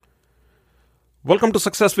Welcome to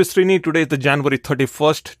Success with Srini. Today is the January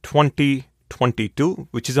 31st, 2022,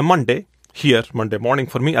 which is a Monday. Here, Monday morning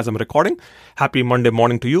for me as I'm recording. Happy Monday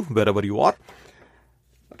morning to you, wherever you are.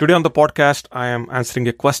 Today on the podcast, I am answering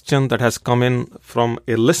a question that has come in from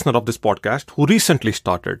a listener of this podcast who recently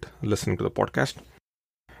started listening to the podcast.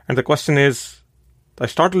 And the question is, I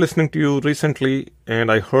started listening to you recently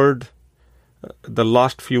and I heard the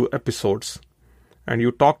last few episodes. And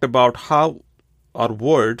you talked about how our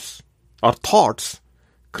words, our thoughts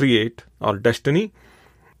create our destiny.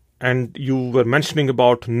 And you were mentioning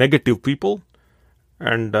about negative people.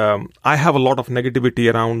 And I have a lot of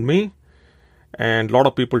negativity around me. And a lot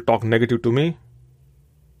of people talk negative to me.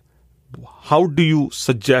 How do you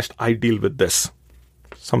suggest I deal with this?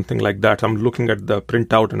 Something like that. I'm looking at the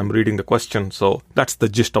printout and I'm reading the question. So that's the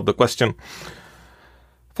gist of the question.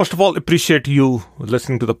 First of all, appreciate you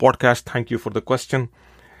listening to the podcast. Thank you for the question.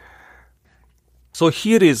 So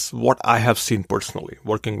here is what I have seen personally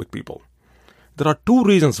working with people. There are two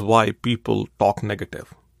reasons why people talk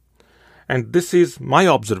negative. And this is my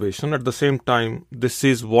observation. At the same time, this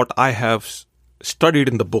is what I have studied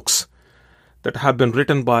in the books that have been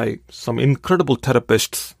written by some incredible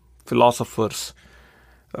therapists, philosophers,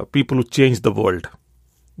 people who changed the world.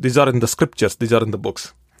 These are in the scriptures. These are in the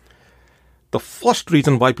books. The first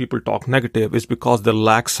reason why people talk negative is because they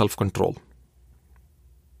lack self-control.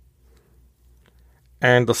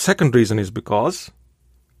 And the second reason is because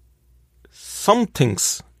some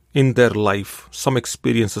things in their life, some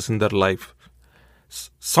experiences in their life,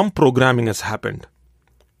 some programming has happened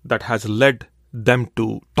that has led them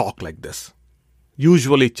to talk like this.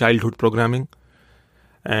 Usually childhood programming,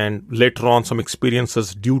 and later on some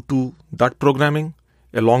experiences due to that programming,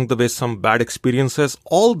 along the way some bad experiences,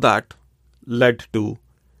 all that led to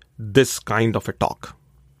this kind of a talk.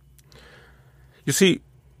 You see,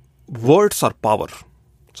 words are power.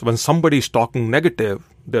 So when somebody is talking negative,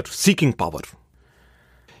 they're seeking power.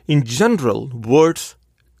 In general, words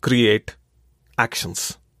create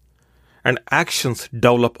actions. And actions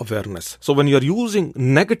develop awareness. So when you're using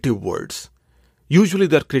negative words, usually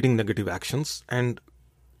they're creating negative actions. And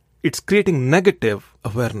it's creating negative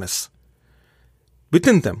awareness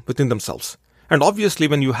within themselves. And obviously,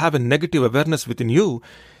 when you have a negative awareness within you,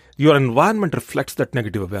 your environment reflects that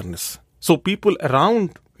negative awareness. So people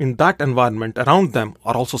around in that environment, around them,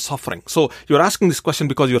 are also suffering. So you're asking this question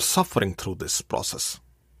because you're suffering through this process.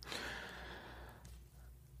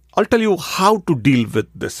 I'll tell you how to deal with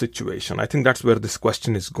this situation. I think that's where this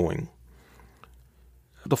question is going.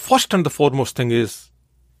 The first and the foremost thing is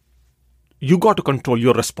you got to control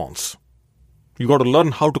your response. You got to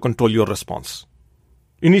learn how to control your response.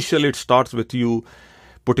 Initially, it starts with you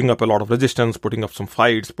putting up a lot of resistance, putting up some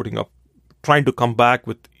fights, trying to come back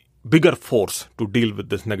with bigger force to deal with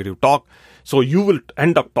this negative talk. So you will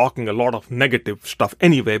end up talking a lot of negative stuff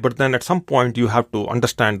anyway, but then at some point you have to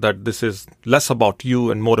understand that this is less about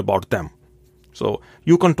you and more about them. So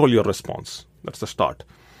you control your response. That's the start.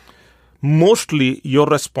 Mostly your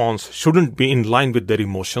response shouldn't be in line with their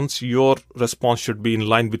emotions. Your response should be in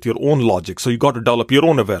line with your own logic. So you got to develop your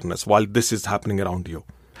own awareness while this is happening around you.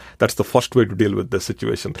 That's the first way to deal with this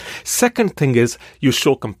situation. Second thing is you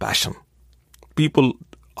show compassion. People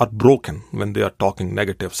are broken when they are talking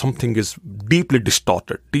negative. Something is deeply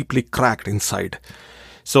distorted, deeply cracked inside.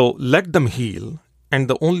 So let them heal. And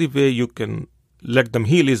the only way you can let them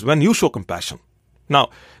heal is when you show compassion. Now,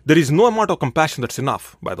 there is no amount of compassion that's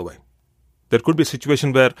enough, by the way. There could be a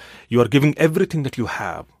situation where you are giving everything that you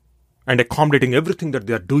have and accommodating everything that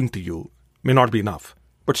they are doing to you may not be enough.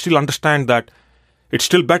 But still understand that it's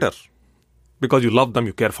still better because you love them,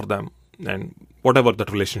 you care for them, and whatever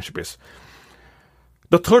that relationship is.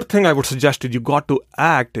 The third thing I would suggest is you got to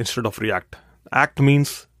act instead of react. Act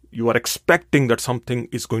means you are expecting that something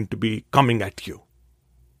is going to be coming at you.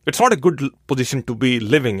 It's not a good position to be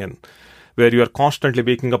living in, where you are constantly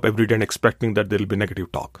waking up every day and expecting that there will be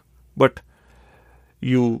negative talk. But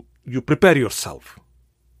you prepare yourself.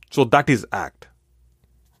 So that is act.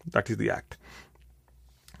 That is the act.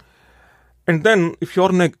 And then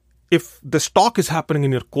if this talk is happening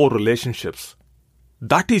in your core relationships,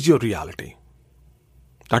 that is your reality.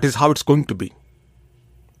 That is how it's going to be.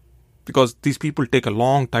 Because these people take a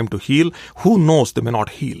long time to heal. Who knows, they may not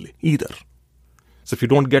heal either. So if you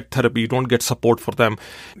don't get therapy, you don't get support for them,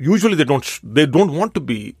 usually they don't want to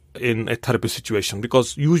be in a therapy situation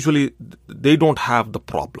because usually they don't have the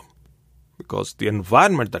problem. Because the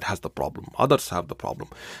environment that has the problem, others have the problem.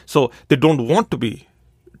 So they don't want to be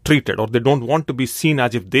treated or they don't want to be seen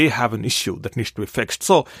as if they have an issue that needs to be fixed.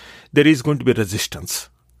 So there is going to be resistance.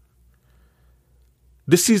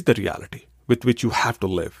 This is the reality with which you have to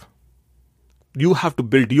live. You have to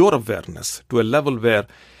build your awareness to a level where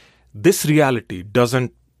this reality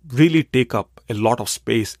doesn't really take up a lot of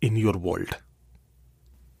space in your world.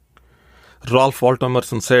 Ralph Waldo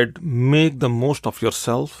Emerson said, "Make the most of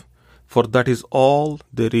yourself, for that is all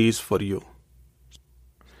there is for you."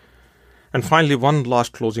 And finally, one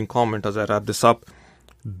last closing comment as I wrap this up.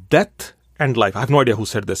 Death and life. I have no idea who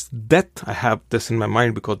said this. Death, I have this in my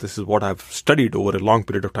mind because this is what I've studied over a long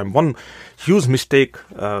period of time. One huge mistake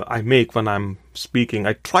I make when I'm speaking,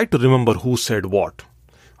 I try to remember who said what.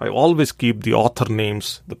 I always keep the author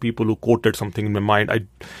names, the people who quoted something in my mind.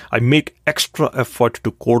 I make extra effort to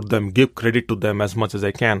quote them, give credit to them as much as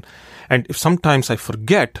I can. And if sometimes I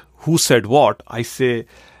forget who said what, I say,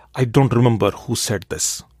 I don't remember who said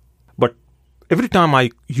this. But every time I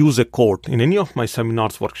use a quote in any of my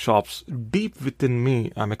seminars, workshops, deep within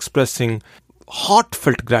me, I'm expressing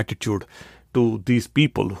heartfelt gratitude to these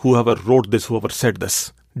people, whoever wrote this, whoever said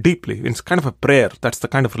this. Deeply. It's kind of a prayer. That's the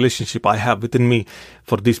kind of relationship I have within me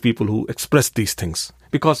for these people who express these things.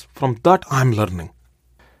 Because from that, I'm learning.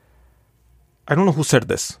 I don't know who said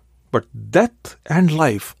this, but death and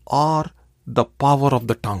life are the power of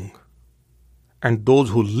the tongue. And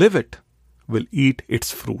those who live it will eat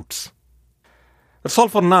its fruits. That's all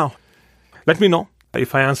for now. Let me know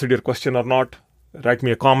if I answered your question or not. Write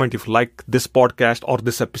me a comment if you like this podcast or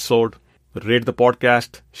this episode. Rate the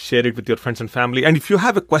podcast, share it with your friends and family. And if you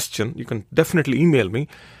have a question, you can definitely email me.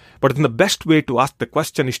 But then the best way to ask the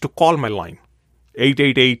question is to call my line,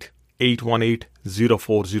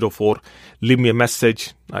 888-818-0404. Leave me a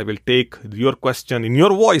message. I will take your question in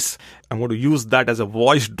your voice. I'm going to use that as a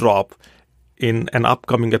voice drop in an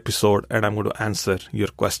upcoming episode, and I'm going to answer your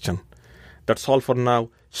question. That's all for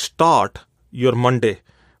now. Start your Monday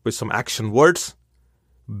with some action words.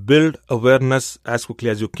 Build awareness as quickly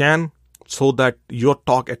as you can, so that your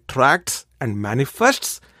talk attracts and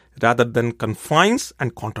manifests rather than confines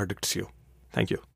and contradicts you. Thank you.